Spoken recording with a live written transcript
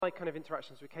my kind of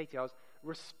interactions with Katie, I was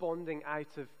responding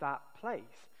out of that place.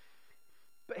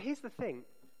 But here's the thing.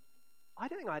 I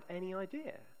don't think I had any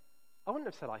idea. I wouldn't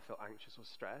have said I felt anxious or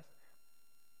stressed.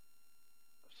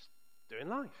 I was just doing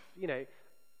life,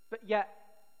 But yet,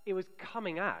 it was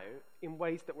coming out in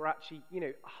ways that were actually,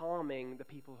 harming the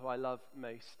people who I love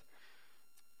most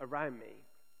around me.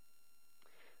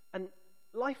 And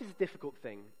life is a difficult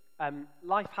thing.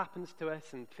 Life happens to us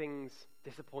and things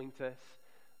disappoint us,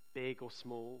 big or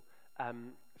small.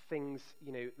 Things,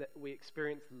 that we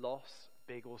experience loss,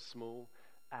 big or small.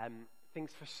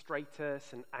 Things frustrate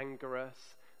us and anger us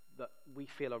that we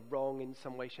feel are wrong in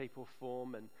some way, shape or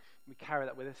form, and we carry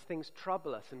that with us. Things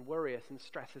trouble us and worry us and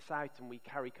stress us out, and we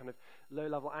carry kind of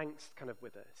low-level angst kind of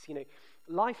with us.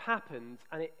 Life happens,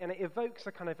 and it evokes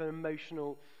a kind of an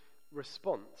emotional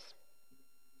response.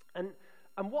 And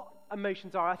what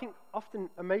emotions are, I think often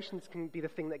emotions can be the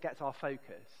thing that gets our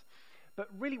focus. But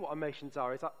really what emotions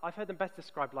are is, I've heard them best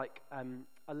described like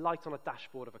a light on a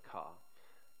dashboard of a car.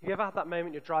 Have you ever had that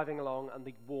moment you're driving along and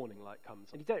the warning light comes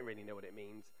on? You don't really know what it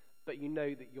means, but you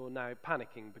know that you're now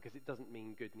panicking because it doesn't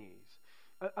mean good news.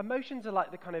 Emotions are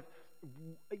like the kind of,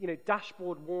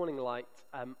 dashboard warning light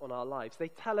on our lives. They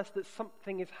tell us that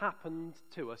something has happened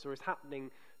to us or is happening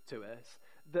to us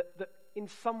that in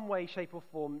some way, shape or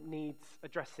form needs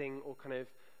addressing or kind of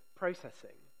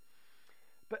processing.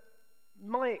 But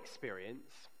my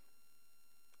experience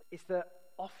is that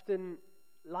often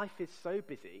life is so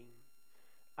busy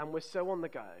and we're so on the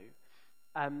go.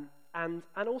 And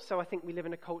also I think we live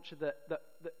in a culture that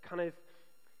kind of,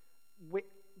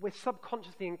 we're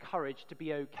subconsciously encouraged to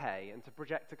be okay and to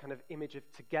project a kind of image of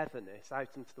togetherness out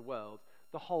into the world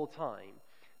the whole time,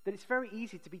 that it's very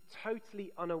easy to be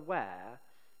totally unaware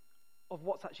of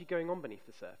what's actually going on beneath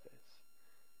the surface.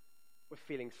 We're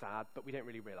feeling sad, but we don't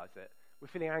really realize it. We're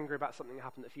feeling angry about something that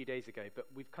happened a few days ago, but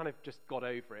we've kind of just got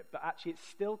over it. But actually it's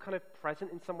still kind of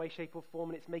present in some way, shape or form,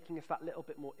 and it's making us that little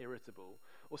bit more irritable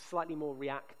or slightly more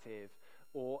reactive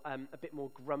or a bit more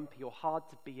grumpy or hard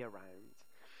to be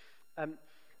around.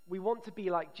 We want to be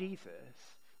like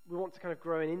Jesus. We want to kind of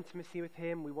grow in intimacy with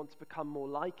him. We want to become more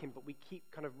like him, but we keep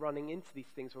kind of running into these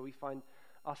things where we find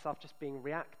ourselves just being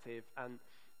reactive and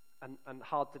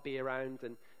hard to be around.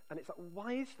 And it's like,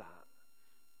 why is that?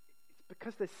 It's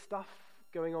because there's stuff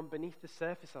going on beneath the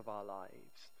surface of our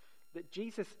lives that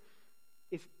Jesus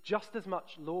is just as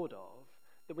much Lord of,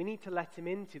 that we need to let him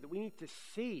into, that we need to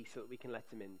see so that we can let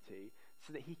him into,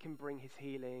 so that he can bring his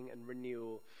healing and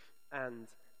renewal and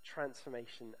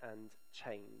transformation and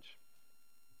change.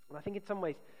 And I think in some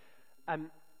ways,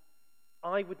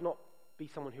 I would not be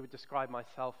someone who would describe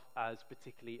myself as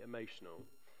particularly emotional.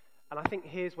 And I think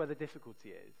here's where the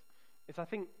difficulty is I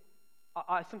think,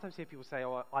 I sometimes hear people say,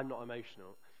 oh, I'm not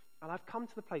emotional. And I've come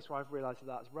to the place where I've realized that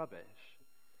that's rubbish.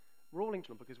 We're all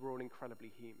emotional because we're all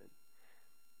incredibly human.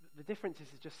 The difference is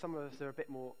just some of us are a bit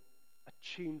more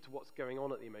attuned to what's going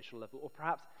on at the emotional level, or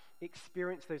perhaps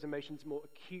experience those emotions more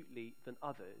acutely than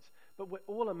others. But we're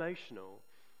all emotional,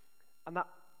 and that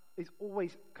is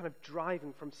always kind of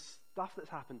driving from stuff that's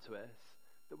happened to us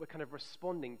that we're kind of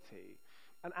responding to.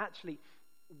 And actually,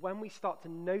 when we start to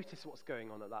notice what's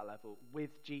going on at that level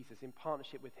with Jesus, in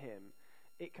partnership with him,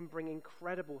 it can bring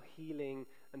incredible healing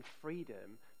and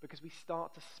freedom, because we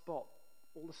start to spot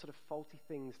all the sort of faulty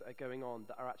things that are going on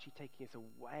that are actually taking us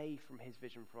away from his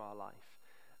vision for our life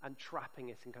and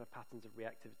trapping us in kind of patterns of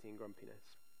reactivity and grumpiness.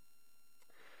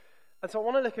 And so I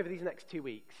want to look over these next 2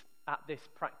 weeks at this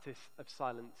practice of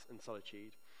silence and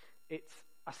solitude. It's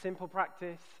a simple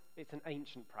practice. It's an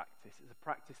ancient practice. It's a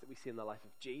practice that we see in the life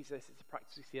of Jesus. It's a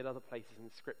practice we see at other places in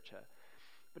Scripture.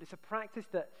 But it's a practice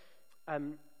that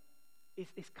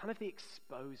is kind of the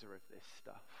exposer of this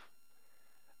stuff.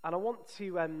 And I want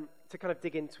to kind of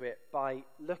dig into it by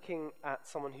looking at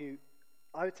someone who,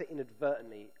 I would say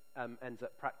inadvertently, ends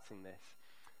up practicing this.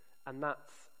 And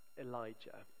that's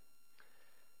Elijah.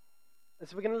 And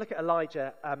so we're going to look at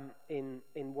Elijah in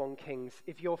 1 Kings.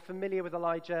 If you're familiar with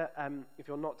Elijah, if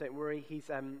you're not, don't worry. He's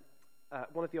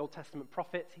one of the Old Testament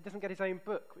prophets. He doesn't get his own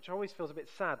book, which always feels a bit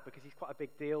sad because he's quite a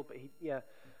big deal. But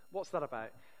what's that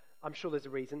about? I'm sure there's a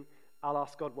reason. I'll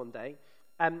ask God one day.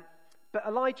 But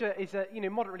Elijah is a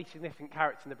moderately significant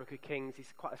character in the book of Kings.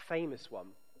 He's quite a famous one.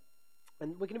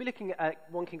 And we're going to be looking at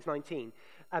 1 Kings 19.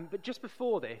 But just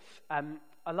before this,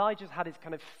 Elijah's had his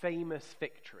kind of famous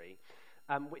victory,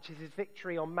 which is his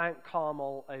victory on Mount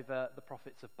Carmel over the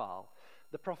prophets of Baal.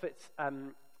 The prophets,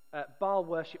 Baal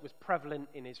worship was prevalent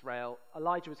in Israel.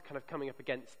 Elijah was kind of coming up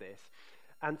against this.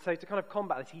 And so to kind of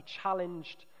combat this, he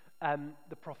challenged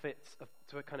the prophets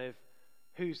to a kind of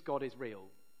whose God is real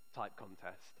type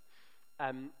contest.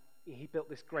 He built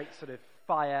this great sort of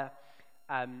fire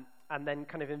and then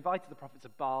kind of invited the prophets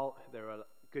of Baal, there were a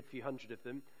good few hundred of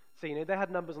them, so they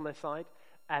had numbers on their side,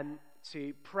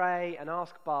 to pray and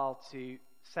ask Baal to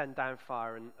send down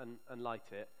fire and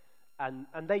light it.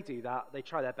 And they do that, they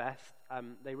try their best,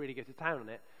 they really go to town on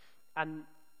it, and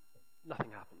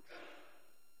nothing happens.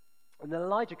 And then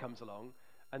Elijah comes along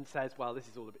and says, well, this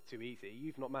is all a bit too easy,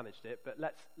 you've not managed it, but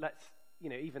let's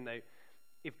even though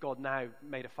if God now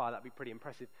made a fire, that'd be pretty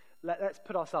impressive, let's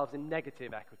put ourselves in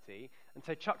negative equity, and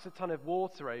so chucks a ton of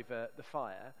water over the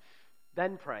fire,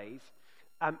 then prays,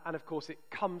 and of course it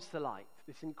comes to light,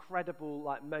 this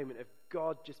incredible moment of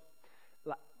God just,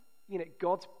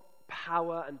 God's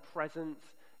power and presence,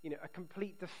 a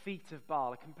complete defeat of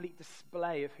Baal, a complete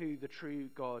display of who the true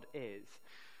God is.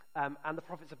 And the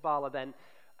prophets of Baal are then,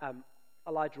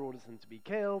 Elijah orders them to be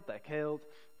killed, they're killed.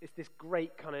 It's this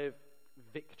great kind of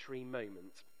victory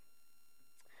moment.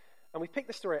 And we pick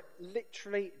the story up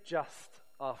literally just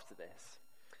after this.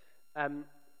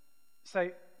 So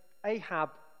Ahab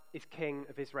is king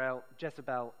of Israel,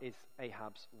 Jezebel is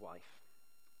Ahab's wife.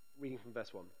 Reading from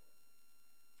verse 1.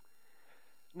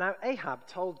 Now Ahab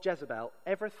told Jezebel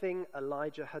everything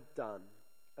Elijah had done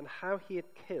and how he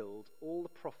had killed all the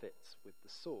prophets with the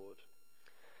sword.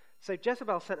 So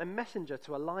Jezebel sent a messenger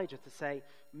to Elijah to say,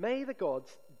 may the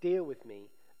gods deal with me,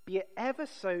 be it ever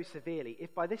so severely,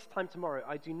 if by this time tomorrow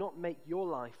I do not make your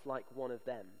life like one of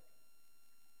them.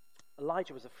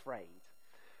 Elijah was afraid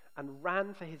and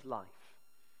ran for his life.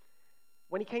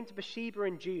 When he came to Beersheba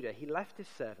in Judah, he left his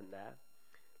servant there,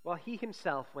 while he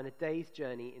himself went a day's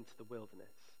journey into the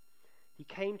wilderness. He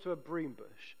came to a broom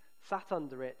bush, sat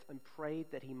under it, and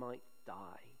prayed that he might die.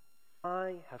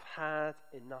 I have had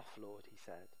enough, Lord, he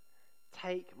said.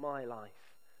 Take my life.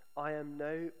 I am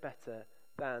no better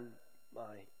than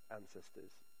my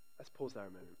ancestors. Let's pause there a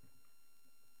moment.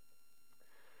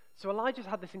 So Elijah's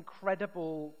had this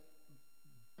incredible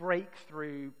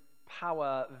breakthrough,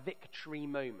 power, victory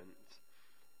moment.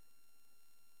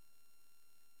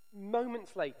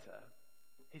 Moments later,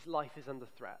 his life is under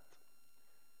threat.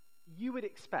 You would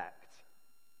expect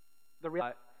the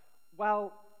reality,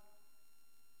 well,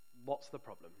 what's the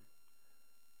problem?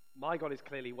 My God is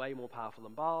clearly way more powerful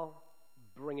than Baal.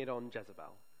 Bring it on,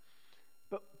 Jezebel.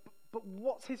 But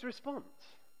what's his response?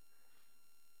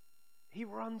 He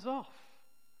runs off.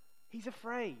 He's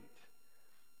afraid.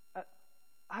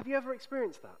 Have you ever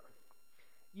experienced that?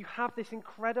 You have this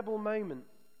incredible moment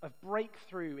of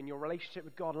breakthrough in your relationship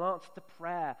with God, an answer to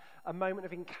prayer, a moment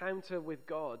of encounter with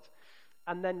God,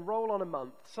 and then roll on a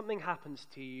month, something happens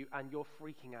to you and you're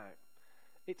freaking out.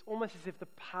 It's almost as if the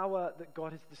power that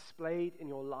God has displayed in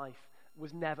your life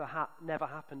was never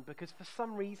happened, because for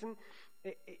some reason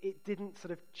it didn't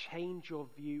sort of change your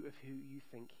view of who you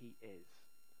think he is.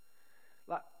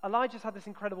 Like Elijah's had this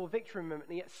incredible victory moment,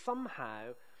 and yet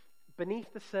somehow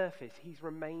beneath the surface he's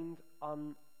remained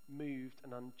unmoved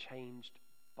and unchanged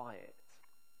by it.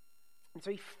 And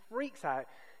so he freaks out,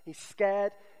 he's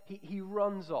scared, he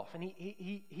runs off, and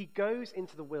he goes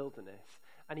into the wilderness,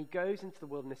 and he goes into the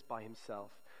wilderness by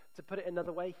himself. To put it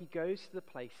another way, he goes to the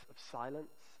place of silence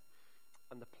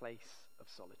and the place of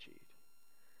solitude.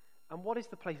 And what is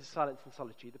the place of silence and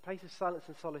solitude? The place of silence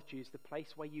and solitude is the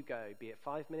place where you go, be it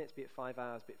 5 minutes, be it 5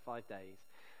 hours, be it 5 days,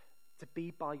 to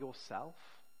be by yourself.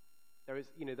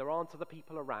 There aren't other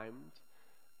people around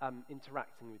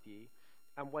interacting with you,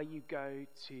 and where you go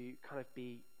to kind of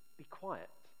be quiet.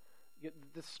 The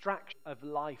distraction of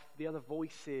life, the other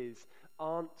voices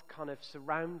aren't kind of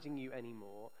surrounding you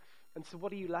anymore. And so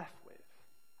what are you left with?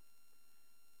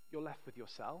 You're left with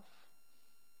yourself,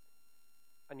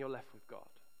 and you're left with God.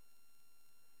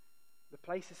 The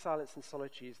place of silence and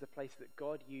solitude is the place that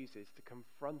God uses to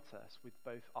confront us with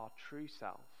both our true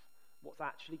self, what's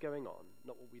actually going on,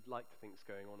 not what we'd like to think is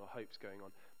going on or hope's going on,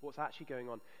 but what's actually going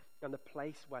on, and the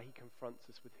place where he confronts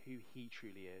us with who he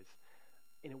truly is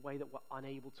in a way that we're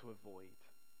unable to avoid.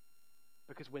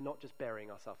 Because we're not just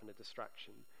burying ourselves in a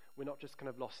distraction. We're not just kind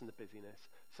of lost in the busyness.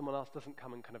 Someone else doesn't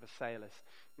come and kind of assail us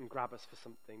and grab us for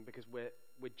something because we're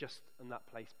just in that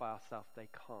place by ourselves. They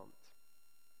can't.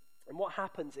 And what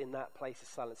happens in that place of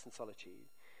silence and solitude?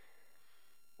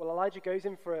 Well, Elijah goes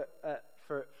in for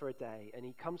a day, and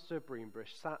he comes to a broom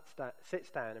bush, sits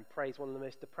down and prays one of the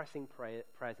most depressing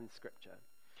prayers in Scripture.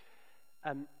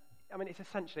 It's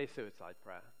essentially a suicide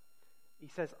prayer. He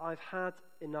says, I've had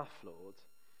enough, Lord.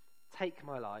 Take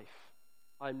my life.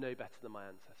 I'm no better than my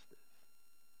ancestors.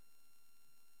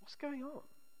 What's going on?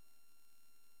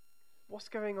 What's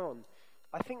going on?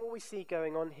 I think what we see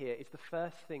going on here is the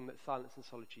first thing that silence and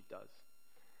solitude does.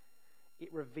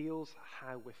 It reveals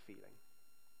how we're feeling.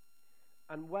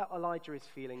 And what Elijah is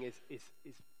feeling is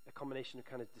a combination of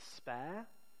kind of despair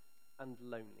and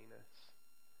loneliness.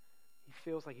 He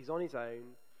feels like he's on his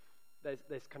own.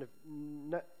 There's kind of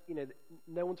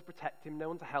no one to protect him, no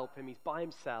one to help him. He's by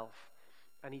himself,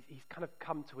 and he's kind of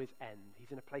come to his end.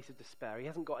 He's in a place of despair. He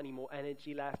hasn't got any more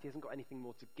energy left. He hasn't got anything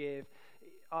more to give.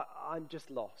 I'm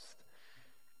just lost.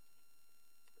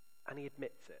 And he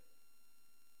admits it.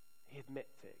 He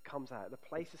admits it. It comes out. The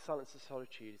place of silence and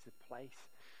solitude is the place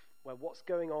where what's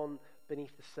going on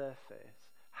beneath the surface,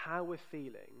 how we're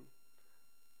feeling,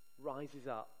 rises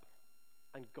up,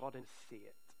 and God can see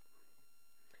it.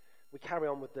 We carry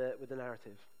on with the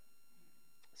narrative.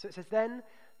 So it says, then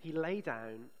he lay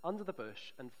down under the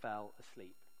bush and fell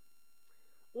asleep.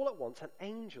 All at once an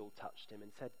angel touched him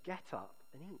and said, get up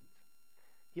and eat.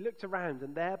 He looked around,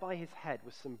 and there by his head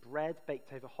was some bread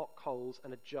baked over hot coals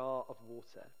and a jar of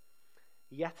water.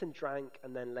 He ate and drank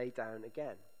and then lay down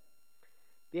again.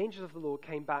 The angel of the Lord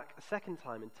came back a second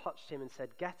time and touched him and said,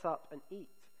 get up and eat,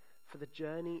 for the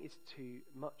journey is too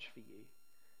much for you.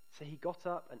 So he got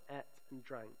up and ate and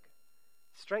drank.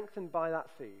 Strengthened by that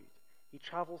food, he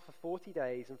traveled for 40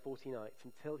 days and 40 nights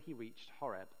until he reached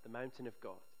Horeb, the mountain of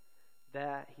God.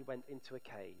 There he went into a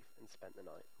cave and spent the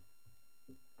night.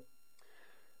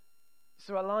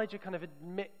 So Elijah kind of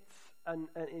admits and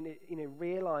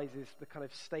realizes the kind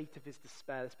of state of his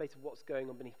despair, the state of what's going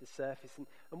on beneath the surface. And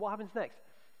what happens next?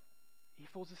 He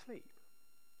falls asleep.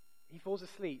 He falls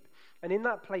asleep. And in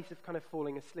that place of kind of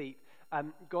falling asleep,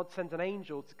 God sends an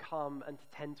angel to come and to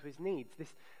tend to his needs.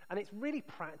 And it's really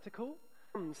practical,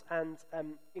 and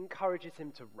encourages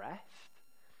him to rest,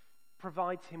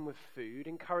 provides him with food,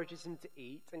 encourages him to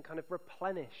eat, and kind of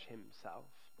replenish himself.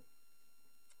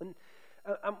 And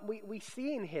we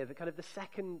see in here the kind of the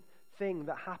second thing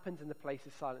that happens in the place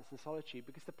of silence and solitude,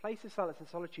 because the place of silence and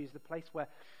solitude is the place where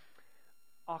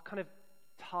our kind of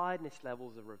tiredness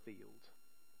levels are revealed.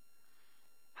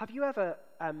 Have you ever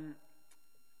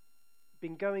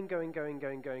been going,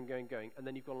 and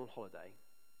then you've gone on holiday,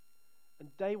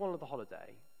 and day one of the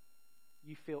holiday,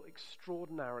 you feel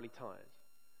extraordinarily tired?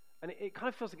 And it kind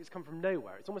of feels like it's come from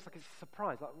nowhere. It's almost like it's a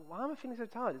surprise. Like, why am I feeling so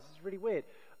tired? This is really weird.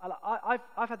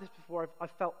 I've had this before.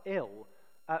 I've felt ill,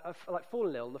 like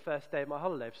fallen ill on the first day of my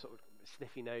holiday, sort of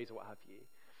sniffy nose or what have you.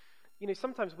 You know,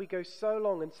 sometimes we go so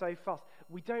long and so fast,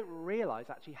 we don't realize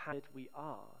actually how good we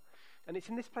are. And it's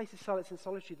in this place of silence and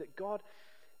solitude that God,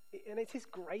 and it's his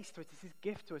grace to us, it's his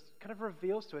gift to us, kind of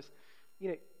reveals to us, you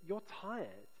know, you're tired.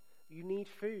 You need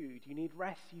food, you need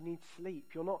rest, you need sleep.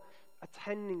 You're not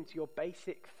attending to your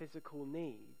basic physical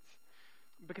needs.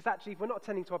 Because actually, if we're not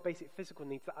attending to our basic physical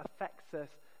needs, that affects us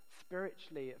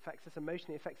spiritually, it affects us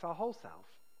emotionally, it affects our whole self.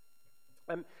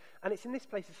 And it's in this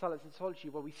place of silence and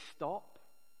solitude where we stop,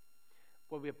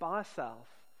 where we're by ourselves,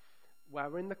 where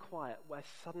we're in the quiet, where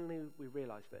suddenly we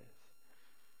realize this.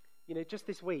 You know, just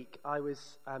this week, I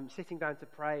was sitting down to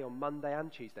pray on Monday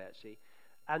and Tuesday, actually.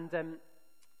 And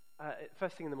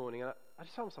first thing in the morning, I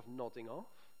just found myself nodding off.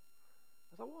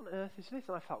 I was like, what on earth is this?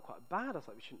 And I felt quite bad. I was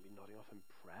like, we shouldn't be nodding off in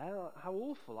prayer. Like, how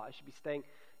awful. Like, I should be staying,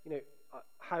 you know,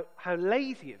 how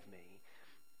lazy of me.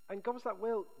 And God was like,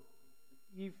 well,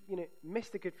 you've, you know,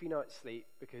 missed a good few nights' sleep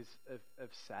because of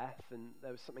Seth, and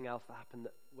there was something else that happened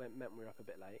that meant we were up a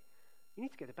bit late. You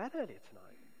need to go to bed earlier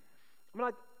tonight. I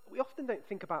mean, we often don't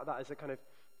think about that as a kind of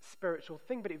spiritual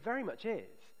thing, but it very much is.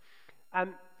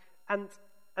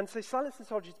 And so silence and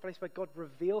solitude is the place where God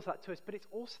reveals that to us, but it's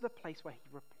also the place where he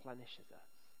replenishes us.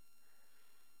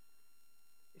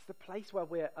 It's the place where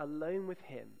we're alone with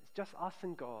him. It's just us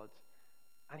and God,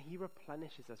 and he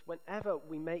replenishes us. Whenever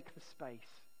we make the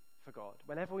space for God,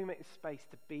 whenever we make the space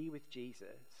to be with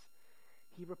Jesus,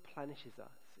 he replenishes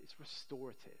us. It's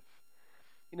restorative.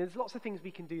 You know, there's lots of things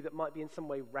we can do that might be in some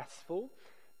way restful,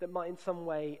 that might in some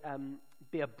way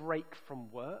be a break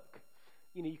from work.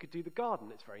 You know, you could do the garden.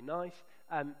 It's very nice.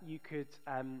 You could,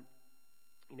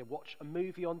 watch a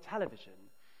movie on television.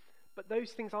 But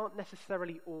those things aren't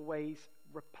necessarily always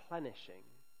replenishing.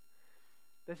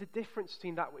 There's a difference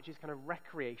between that which is kind of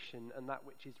recreation and that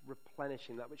which is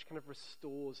replenishing, that which kind of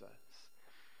restores us.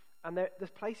 And the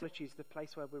place which is the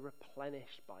place where we're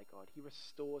replenished by God. He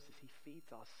restores us. He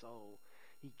feeds our soul.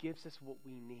 He gives us what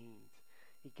we need.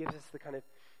 He gives us the kind of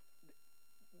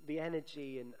the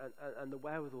energy and the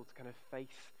wherewithal to kind of face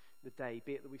the day,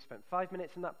 be it that we've spent 5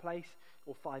 minutes in that place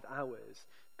or 5 hours.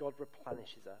 God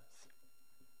replenishes us.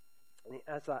 And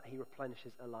as that, he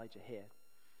replenishes Elijah here.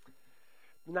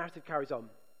 The narrative carries on.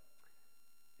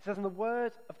 It says, and the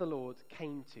word of the Lord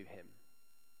came to him.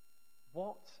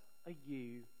 What are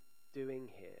you doing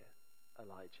here,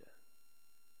 Elijah?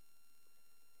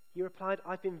 He replied,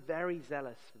 I've been very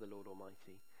zealous for the Lord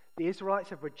Almighty. The Israelites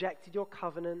have rejected your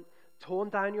covenant, torn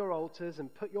down your altars,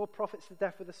 and put your prophets to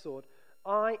death with the sword.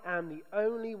 I am the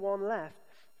only one left,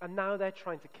 and now they're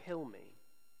trying to kill me.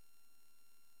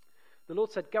 The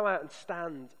Lord said, "Go out and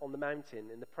stand on the mountain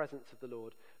in the presence of the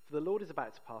Lord, for the Lord is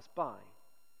about to pass by."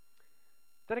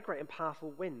 Then a great and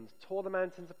powerful wind tore the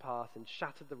mountains apart and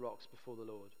shattered the rocks before the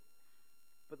Lord.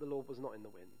 But the Lord was not in the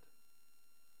wind.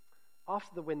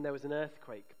 After the wind there was an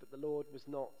earthquake, but the Lord was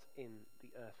not in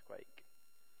the earthquake.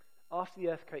 After the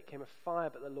earthquake came a fire,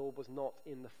 but the Lord was not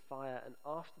in the fire. And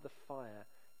after the fire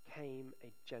came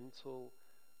a gentle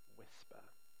whisper.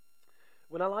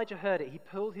 When Elijah heard it, he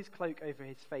pulled his cloak over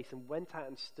his face and went out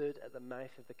and stood at the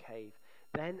mouth of the cave.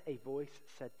 Then a voice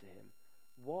said to him,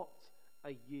 "What are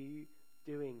you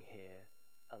doing here,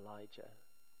 Elijah?"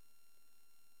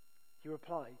 He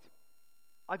replied,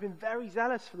 "I've been very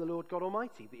zealous for the Lord God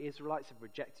Almighty. The Israelites have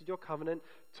rejected your covenant,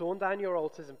 torn down your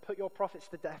altars, and put your prophets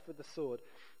to death with the sword.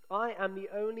 I am the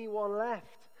only one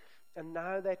left, and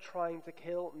now they're trying to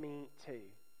kill me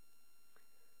too."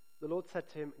 The Lord said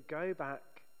to him, "Go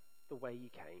back the way you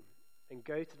came, and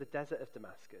go to the desert of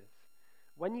Damascus.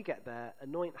 When you get there,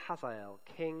 anoint Hazael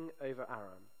king over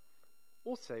Aram.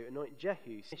 Also anoint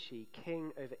Jehu,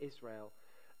 king over Israel,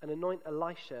 and anoint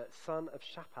Elisha, son of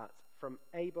Shaphat, from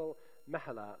Abel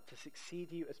Meholah, to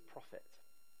succeed you as prophet.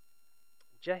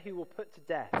 Jehu will put to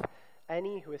death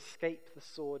any who escape the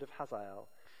sword of Hazael,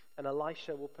 and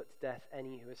Elisha will put to death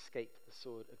any who escape the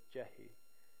sword of Jehu.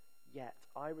 Yet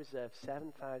I reserve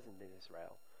 7,000 in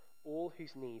Israel, all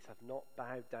whose knees have not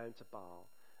bowed down to Baal,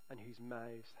 and whose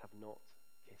mouths have not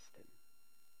kissed him."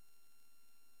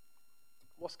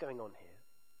 What's going on here?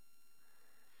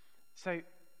 So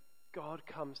God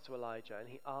comes to Elijah and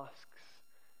he asks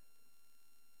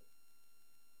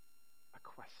a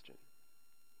question.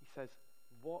 He says,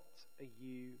 "What are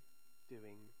you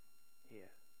doing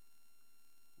here?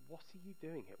 What are you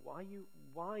doing here? Why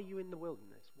are you in the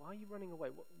wilderness? Why are you running away?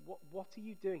 What are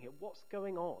you doing here? What's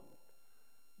going on?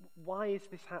 Why is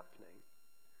this happening?"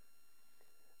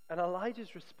 And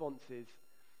Elijah's response is,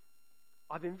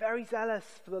 "I've been very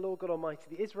zealous for the Lord God Almighty.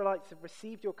 The Israelites have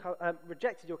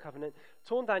rejected your covenant,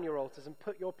 torn down your altars, and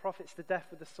put your prophets to death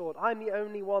with the sword. I'm the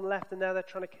only one left, and now they're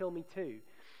trying to kill me too."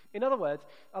 In other words,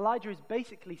 Elijah is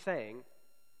basically saying,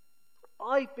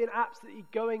 "I've been absolutely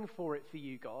going for it for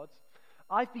you, God.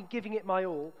 I've been giving it my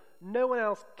all. No one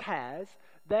else cares.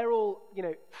 They're all,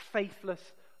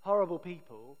 faithless, horrible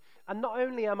people. And not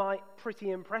only am I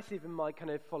pretty impressive in my kind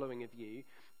of following of you,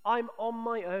 I'm on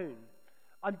my own.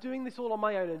 I'm doing this all on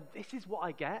my own, and this is what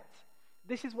I get.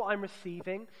 This is what I'm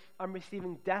receiving. I'm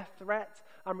receiving death threats.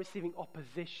 I'm receiving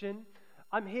opposition.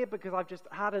 I'm here because I've just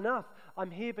had enough.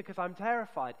 I'm here because I'm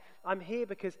terrified. I'm here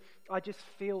because I just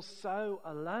feel so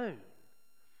alone."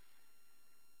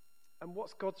 And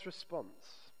what's God's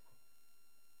response?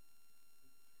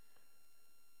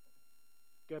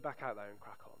 Go back out there and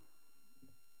crack on.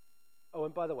 Oh,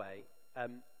 and by the way,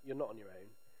 you're not on your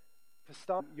own. For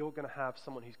start, you're going to have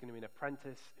someone who's going to be an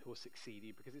apprentice who will succeed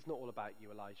you, because it's not all about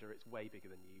you, Elijah. It's way bigger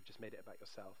than you. You've just made it about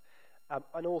yourself.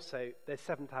 And also, there's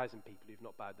 7,000 people who've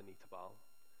not bowed the knee to Baal.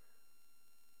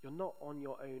 You're not on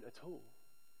your own at all.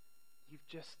 You've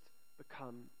just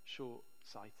become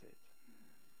short-sighted.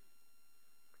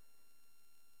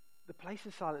 The place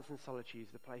of silence and solitude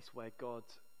is the place where God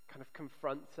kind of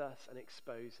confronts us and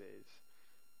exposes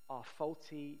our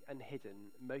faulty and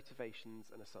hidden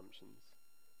motivations and assumptions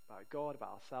about God,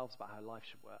 about ourselves, about how life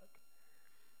should work.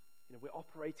 We're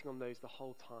operating on those the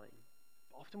whole time.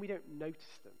 But often we don't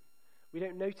notice them. We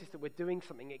don't notice that we're doing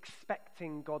something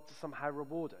expecting God to somehow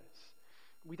reward us.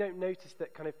 We don't notice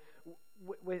that kind of,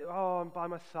 I'm by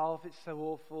myself, it's so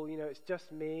awful, it's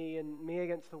just me and me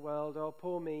against the world, oh,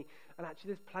 poor me. And actually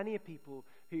there's plenty of people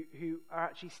who are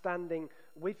actually standing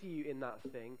with you in that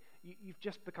thing. You've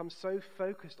just become so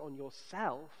focused on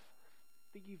yourself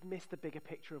that you've missed the bigger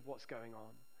picture of what's going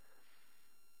on.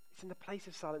 It's in the place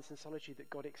of silence and solitude that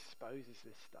God exposes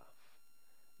this stuff.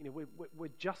 We're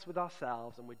just with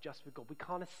ourselves and we're just with God. We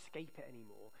can't escape it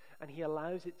anymore. And he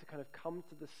allows it to kind of come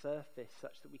to the surface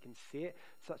such that we can see it,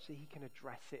 such that he can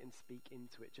address it and speak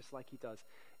into it, just like he does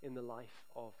in the life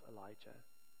of Elijah.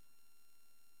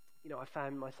 I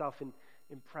found myself in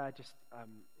prayer just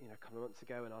a couple of months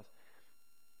ago, and I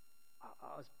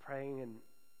was praying, and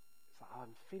it's like,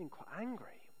 I'm feeling quite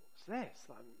angry. What's this?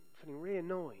 I'm feeling really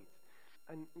annoyed.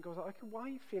 And God was like, "Okay, why are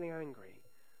you feeling angry?"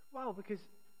 "Well, because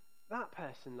that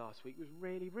person last week was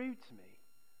really rude to me."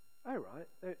 "Oh,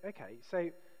 right. Okay,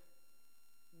 so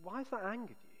why has that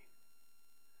angered you?"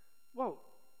 "Well,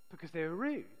 because they were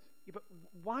rude." "Yeah, but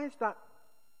why is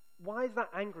that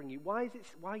angering you? Why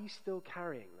are you still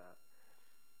carrying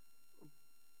that?"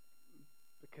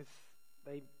 "Because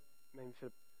they made me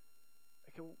feel..."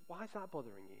 "Okay, well, why is that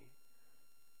bothering you?"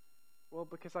 Well,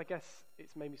 because I guess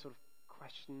it's made me sort of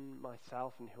question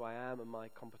myself and who I am and my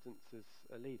competence as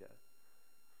a leader.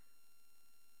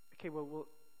 Okay, well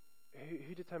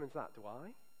who determines that? Do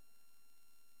I?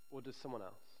 Or does someone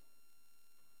else?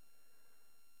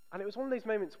 And it was one of those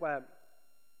moments where,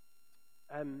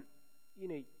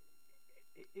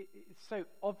 it's so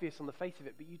obvious on the face of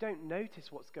it, but you don't notice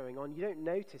what's going on. You don't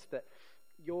notice that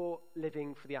you're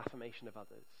living for the affirmation of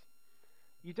others.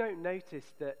 You don't notice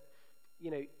that,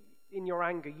 in your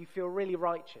anger, you feel really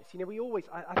righteous. We always,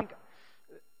 I think,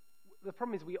 the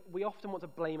problem is we often want to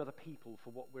blame other people for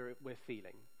what we're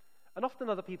feeling. And often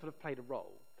other people have played a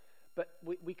role. But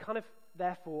we kind of,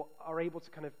 therefore, are able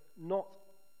to kind of not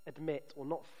admit or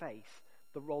not face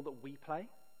the role that we play.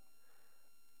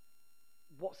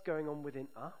 What's going on within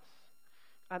us.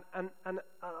 And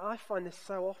I find this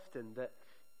so often that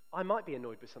I might be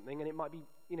annoyed with something, and it might be,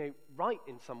 right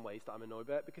in some ways that I'm annoyed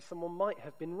by it because someone might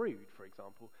have been rude, for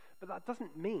example. But that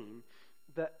doesn't mean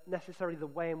that necessarily the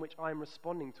way in which I'm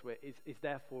responding to it is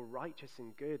therefore righteous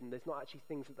and good, and there's not actually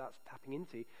things that's tapping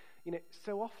into.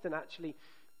 So often actually,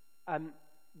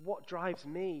 what drives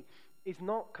me is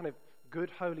not kind of good,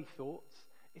 holy thoughts.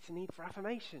 It's a need for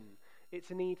affirmation.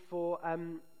 It's a need for,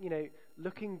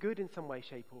 looking good in some way,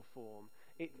 shape, or form.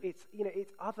 It's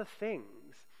other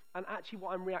things. And actually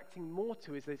what I'm reacting more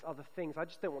to is those other things. I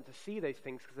just don't want to see those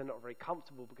things because they're not very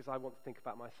comfortable, because I want to think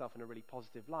about myself in a really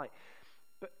positive light.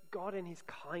 But God in his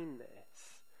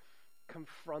kindness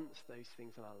confronts those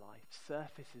things in our life,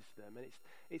 surfaces them. And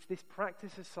it's this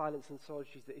practice of silence and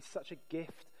solitude that is such a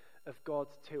gift of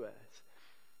God to us,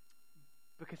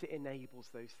 because it enables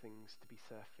those things to be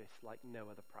surfaced like no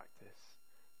other practice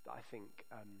that I think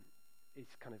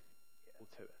is kind of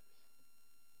to us.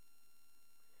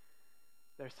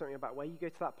 There's something about where you go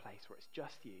to that place where it's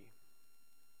just you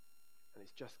and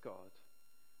it's just God,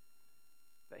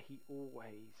 that he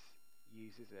always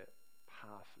uses it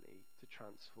powerfully to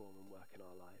transform and work in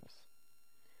our lives.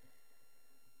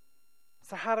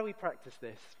 So how do we practice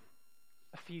this?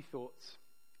 A few thoughts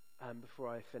before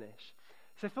I finish.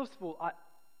 So first of all,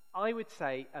 I would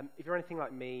say, if you're anything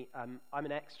like me, I'm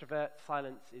an extrovert.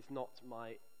 Silence is not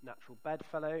my natural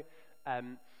bedfellow.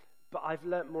 But I've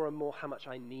learnt more and more how much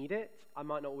I need it. I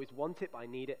might not always want it, but I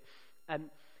need it.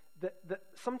 That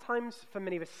sometimes, for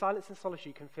many of us, silence and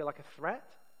solitude can feel like a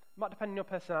threat. It might depend on your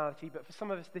personality, but for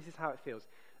some of us, this is how it feels.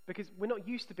 Because we're not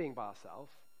used to being by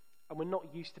ourselves, and we're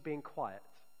not used to being quiet.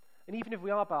 And even if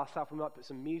we are by ourselves, we might put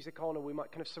some music on, or we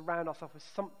might kind of surround ourselves with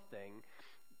something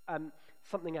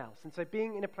else. And so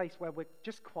being in a place where we're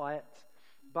just quiet,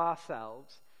 by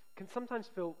ourselves, can sometimes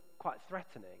feel quite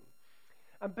threatening.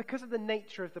 And because of the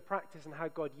nature of the practice and how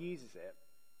God uses it,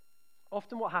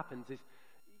 often what happens is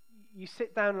you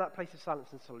sit down in that place of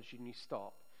silence and solitude and you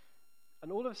stop,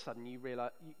 and all of a sudden you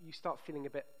realize you start feeling a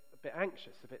bit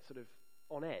anxious, a bit sort of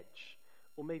on edge,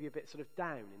 or maybe a bit sort of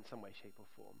down in some way, shape, or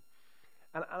form.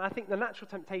 And I think the natural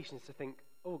temptation is to think,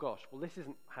 oh gosh, well this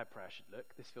isn't how prayer should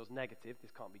look. This feels negative.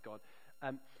 This can't be God.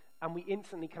 And we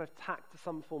instantly kind of tack to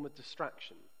some form of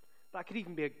distraction. That could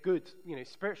even be a good,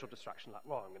 spiritual distraction, like,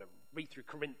 well, I'm going to read through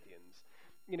Corinthians.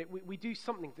 We do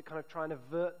something to kind of try and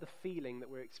avert the feeling that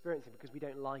we're experiencing because we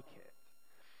don't like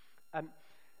it.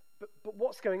 But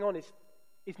what's going on is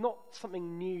not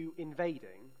something new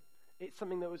invading. It's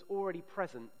something that was already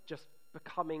present, just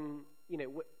becoming,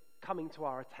 coming to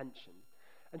our attention.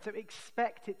 And so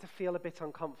expect it to feel a bit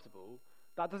uncomfortable.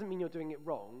 That doesn't mean you're doing it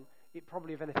wrong. It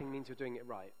probably, if anything, means you're doing it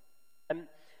right.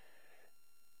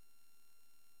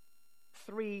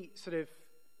 Three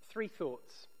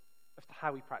thoughts of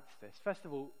how we practice this. First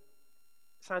of all,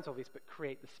 sounds obvious, but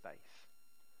create the space.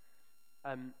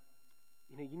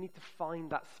 You need to find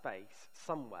that space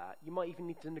somewhere. You might even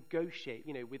need to negotiate,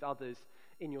 with others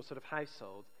in your sort of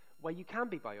household where you can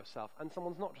be by yourself and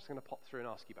someone's not just going to pop through and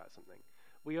ask you about something,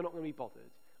 where you're not going to be bothered,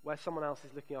 where someone else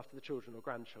is looking after the children or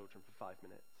grandchildren for 5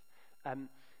 minutes.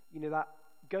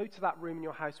 Go to that room in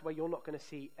your house where you're not going to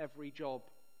see every job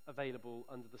available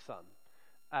under the sun.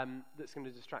 That's going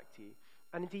to distract you.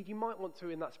 And indeed, you might want to,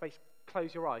 in that space,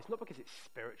 close your eyes, not because it's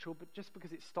spiritual, but just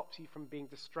because it stops you from being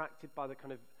distracted by the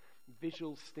kind of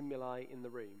visual stimuli in the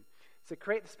room. So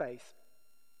create the space.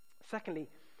 Secondly,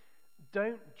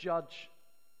 don't judge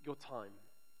your time.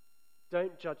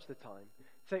 Don't judge the time.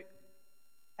 So,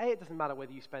 it doesn't matter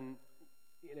whether you spend,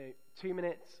 2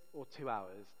 minutes or 2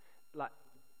 hours.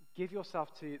 Give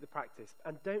yourself to the practice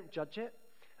and don't judge it.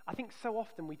 I think so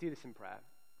often we do this in prayer.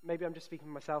 Maybe I'm just speaking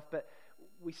for myself, but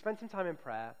we spend some time in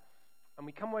prayer and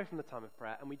we come away from the time of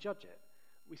prayer and we judge it.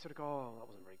 We sort of go, oh, that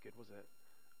wasn't very good, was it?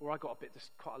 Or I got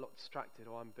quite a lot distracted,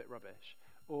 or I'm a bit rubbish.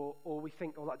 Or we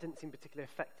think, oh, that didn't seem particularly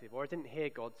effective, or I didn't hear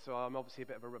God, so I'm obviously a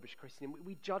bit of a rubbish Christian.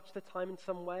 We judge the time in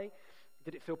some way.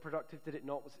 Did it feel productive? Did it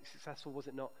not? Was it successful? Was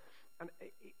it not? And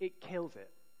it kills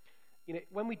it.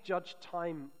 When we judge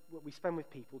time what we spend with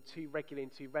people too regularly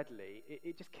and too readily,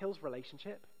 it just kills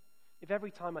relationship. If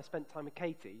every time I spent time with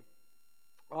Katie,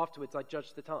 afterwards I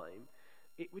judged the time,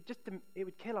 it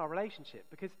would kill our relationship,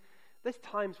 because there's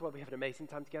times where we have an amazing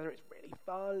time together, it's really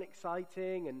fun,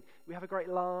 exciting, and we have a great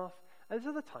laugh. And there's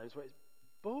other times where it's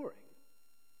boring,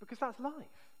 because that's life.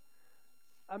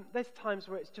 There's times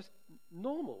where it's just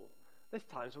normal. There's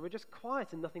times where we're just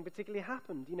quiet and nothing particularly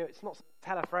happened. It's not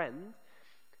tell a friend,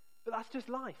 but that's just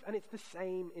life. And it's the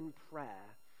same in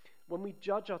prayer. When we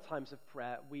judge our times of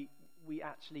prayer, we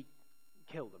actually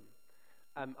kill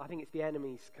them. I think it's the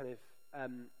enemy's kind of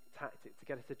tactic to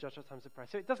get us to judge our times of prayer.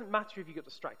 So it doesn't matter if you got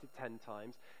distracted 10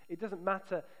 times. It doesn't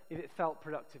matter if it felt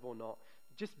productive or not.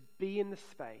 Just be in the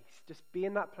space. Just be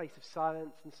in that place of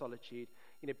silence and solitude.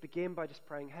 Begin by just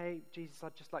praying, hey, Jesus,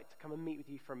 I'd just like to come and meet with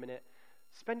you for a minute.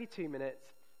 Spend your 2 minutes,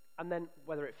 and then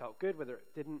whether it felt good, whether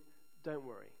it didn't, don't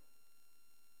worry.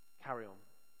 Carry on.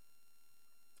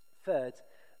 Third,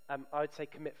 I would say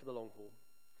commit for the long haul.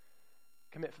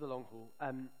 Commit for the long haul.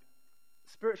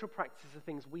 Spiritual practices are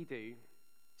things we do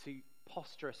to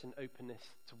posture us in openness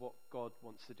to what God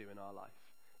wants to do in our life.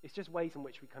 It's just ways in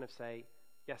which we kind of say,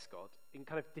 yes, God, in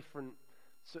kind of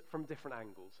from different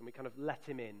angles, and we kind of let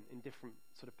him in different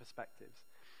sort of perspectives.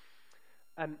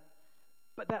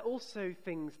 But they're also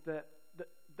things that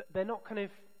they're not kind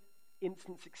of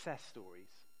instant success stories.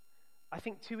 I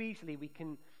think too easily we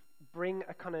can bring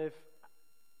a kind of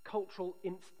cultural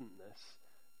instantness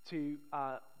to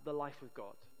the life of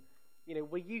God.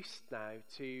 We're used now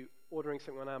to ordering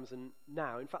something on Amazon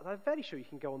now. In fact, I'm fairly sure you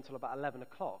can go until about 11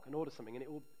 o'clock and order something, and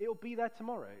it'll be there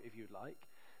tomorrow if you'd like.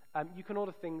 You can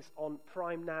order things on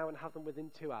Prime now and have them within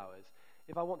 2 hours.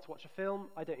 If I want to watch a film,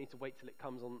 I don't need to wait till it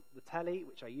comes on the telly,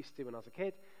 which I used to when I was a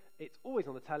kid. It's always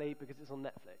on the telly because it's on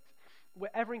Netflix.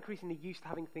 We're ever increasingly used to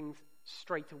having things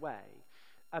straight away.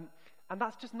 And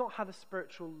that's just not how the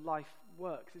spiritual life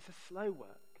works. It's a slow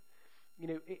work.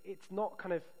 It's not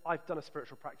kind of, I've done a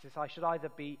spiritual practice. I should either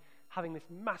be having this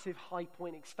massive high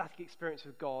point, ecstatic experience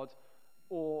with God,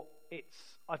 or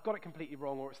I've got it completely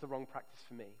wrong, or it's the wrong practice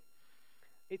for me.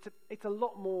 It's a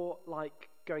lot more like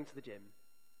going to the gym.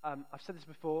 I've said this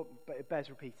before, but it bears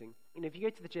repeating. If you go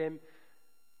to the gym,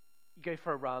 you go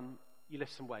for a run, you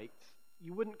lift some weights,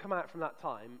 you wouldn't come out from that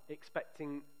time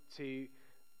expecting to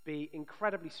be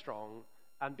incredibly strong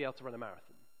and be able to run a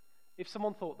marathon. If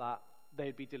someone thought that,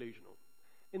 they'd be delusional.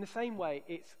 In the same way,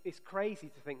 it's crazy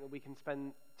to think that we can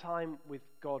spend time with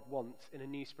God once in a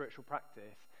new spiritual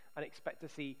practice and expect to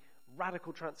see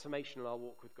radical transformation in our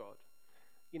walk with God.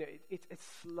 It's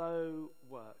slow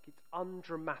work. It's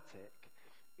undramatic.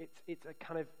 It's a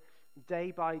kind of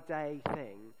day-by-day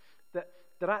thing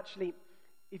that actually,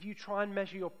 if you try and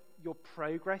measure your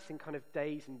progress in kind of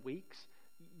days and weeks,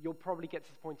 you'll probably get to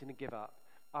the point and give up.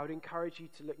 I would encourage you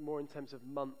to look more in terms of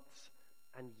months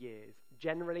and years,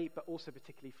 generally, but also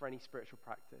particularly for any spiritual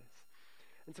practice.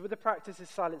 And so with the practice of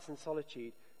silence and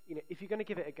solitude, if you're going to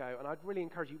give it a go, and I'd really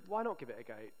encourage you, why not give it a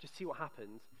go? Just see what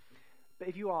happens. But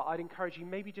if you are, I'd encourage you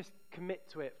maybe just commit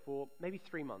to it for maybe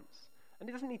 3 months. And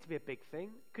it doesn't need to be a big thing.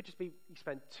 It could just be you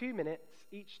spend 2 minutes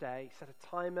each day, set a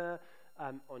timer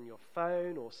on your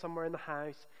phone or somewhere in the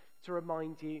house to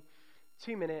remind you,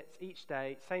 2 minutes each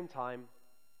day, same time,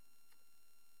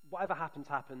 whatever happens,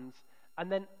 happens.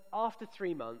 And then after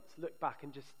 3 months, look back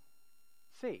and just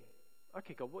see,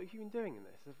 okay, God, what have you been doing in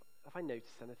this? Have I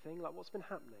noticed anything? What's been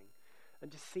happening?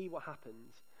 And just see what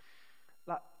happens.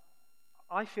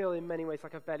 I feel in many ways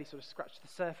like I've barely sort of scratched the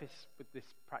surface with this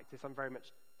practice. I'm very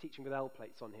much teaching with L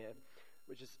plates on here,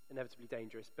 which is inevitably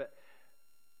dangerous. But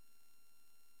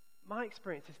my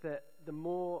experience is that the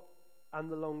more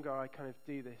and the longer I kind of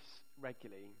do this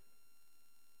regularly,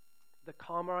 the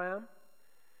calmer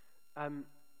I am,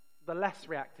 the less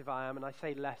reactive I am, and I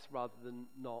say less rather than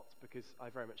not because I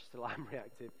very much still am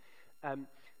reactive,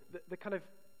 the kind of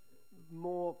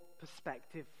more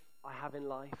perspective I have in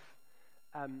life,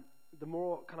 the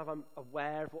more kind of I'm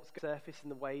aware of what's going to surface in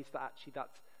the ways that actually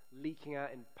that's leaking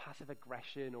out in passive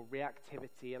aggression or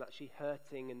reactivity and actually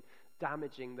hurting and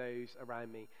damaging those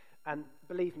around me. And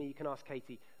believe me, you can ask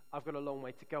Katie, I've got a long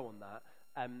way to go on that.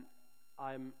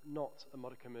 I'm not a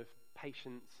modicum of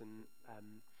patience and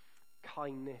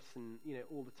kindness and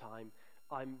all the time.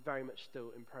 I'm very much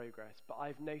still in progress. But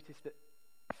I've noticed that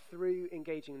through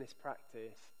engaging in this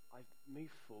practice, I've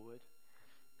moved forward,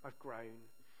 I've grown,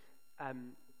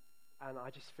 and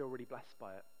I just feel really blessed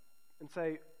by it. And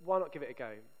so why not give it a go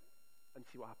and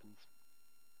see what happens?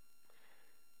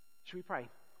 Should we pray?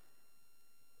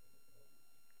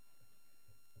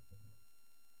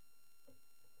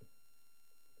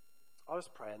 I'll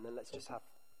just pray, and then let's just have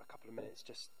a couple of minutes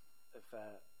just of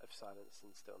silence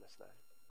and stillness now.